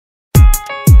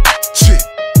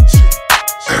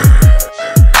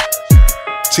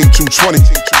220.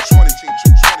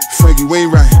 Frankie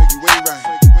Wainwright. I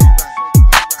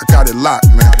got it locked,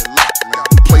 man.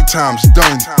 Playtime's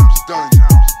done.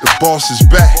 The boss is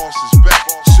back.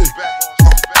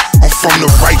 I'm from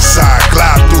the right side,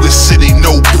 glide through the city,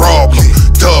 no problem.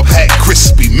 Dub hat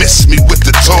crispy, miss me with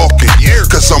the talking.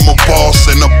 Cause I'm a boss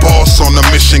and a boss on a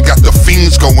mission. Got the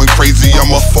fiends going crazy,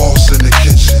 I'm a boss in the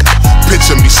kitchen.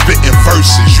 Picture me spitting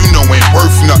verses, you know ain't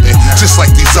worth nothing. Just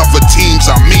like these other teams,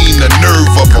 I mean the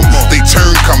nerve of them. They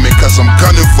turn coming cause I'm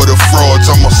gunning for the frauds.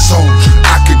 I'm a soldier,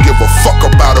 I could give a fuck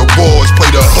about awards.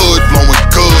 Play the hood, blowing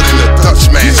good in the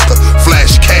Dutch master.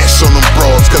 Flash cash on them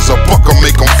broads, cause a buck'll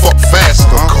make them fuck faster.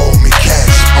 Call me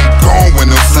cash, I'm gone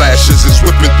when them flashes is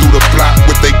whipping through the block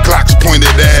with they Glocks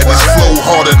pointed at us. Flow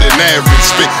harder than average,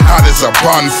 spit hot as a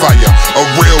bonfire. A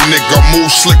real nigga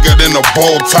move slicker than a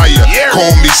ball tire.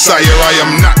 Call me sire, I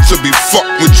am not to be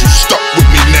fucked with you. Stuck with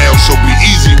me now, so be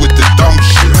easy with the dumb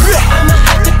shit. I'ma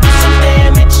have to do some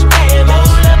damage.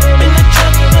 Roll up in the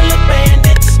truck full of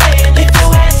bandits. Leave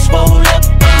your ass roll up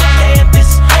on the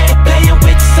campus. Or playing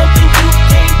with something you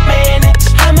can't manage.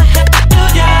 I'ma have to do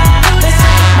ya. Listen,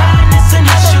 mine is an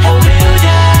issue. I'ma do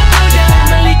ya. Your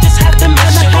family just have to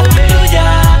miss you. I'ma do ya.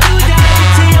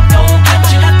 See, I'm gon'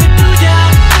 get you. Have to do ya.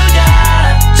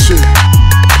 Shit.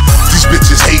 These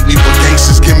bitches hate me, but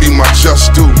gangsters give me my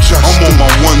just due. I'm on my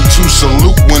 1-2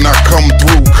 salute when I come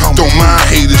through. Don't mind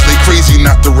haters, they crazy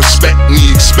not to respect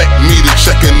me. Expect me to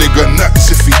check a nigga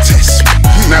nuts if he tests me.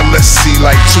 Now let's see,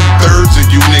 like 2/3 of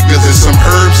you niggas is some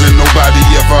herbs and nobody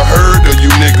ever heard of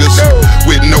you niggas.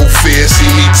 With no fear,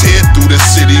 see me tear through the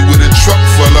city with a truck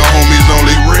full of homies.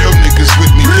 Only real niggas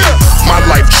with me. My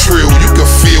life trill, you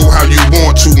can feel how you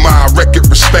want to. My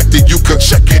record respected, you can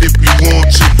check it if you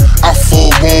want to. I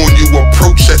forewarn you,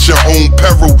 approach at your own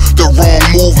peril. The wrong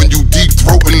move and you deep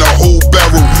throating the whole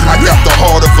barrel. I got the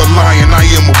heart of a lion, I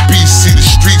am a beast. See the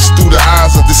streets through the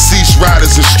eyes of deceased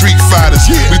riders and street fighters.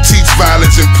 We teach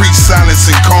violence and preach silence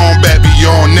and combat.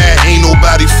 Beyond that, ain't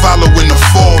nobody following the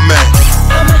format.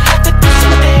 I'ma have to do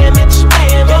some damage.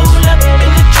 Roll up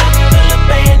in the truck full of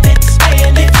bandits.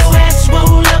 Leave your ass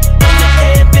roll up on the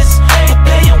campus. Or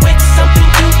playing with something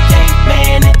you can't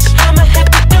manage. I'ma have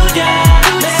to do ya.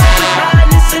 Listen,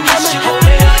 mine is an issue. I'ma do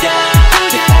ya.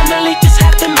 Your family just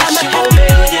have to miss you. I'ma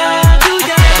do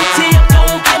ya. See, I'm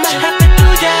gon' get you. Have to do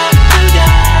ya.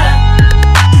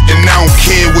 And I don't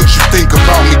care what you think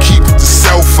about me, keep it to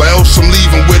self, or else I'm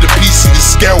leaving with a piece of your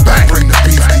scalp. Bring the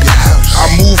beef to your house. I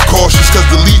move cautious cause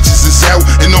the leeches is out,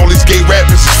 and all these gay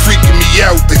rappers is freaking me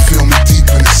out. They feel me deep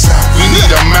in the south. We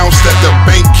need amounts that the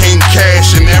bank can't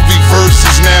cash, and every verse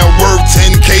is now worth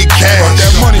 10K cash.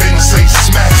 That money say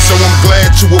smash. So I'm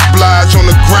glad to oblige on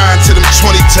the grind to them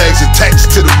 20 tags attached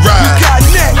to the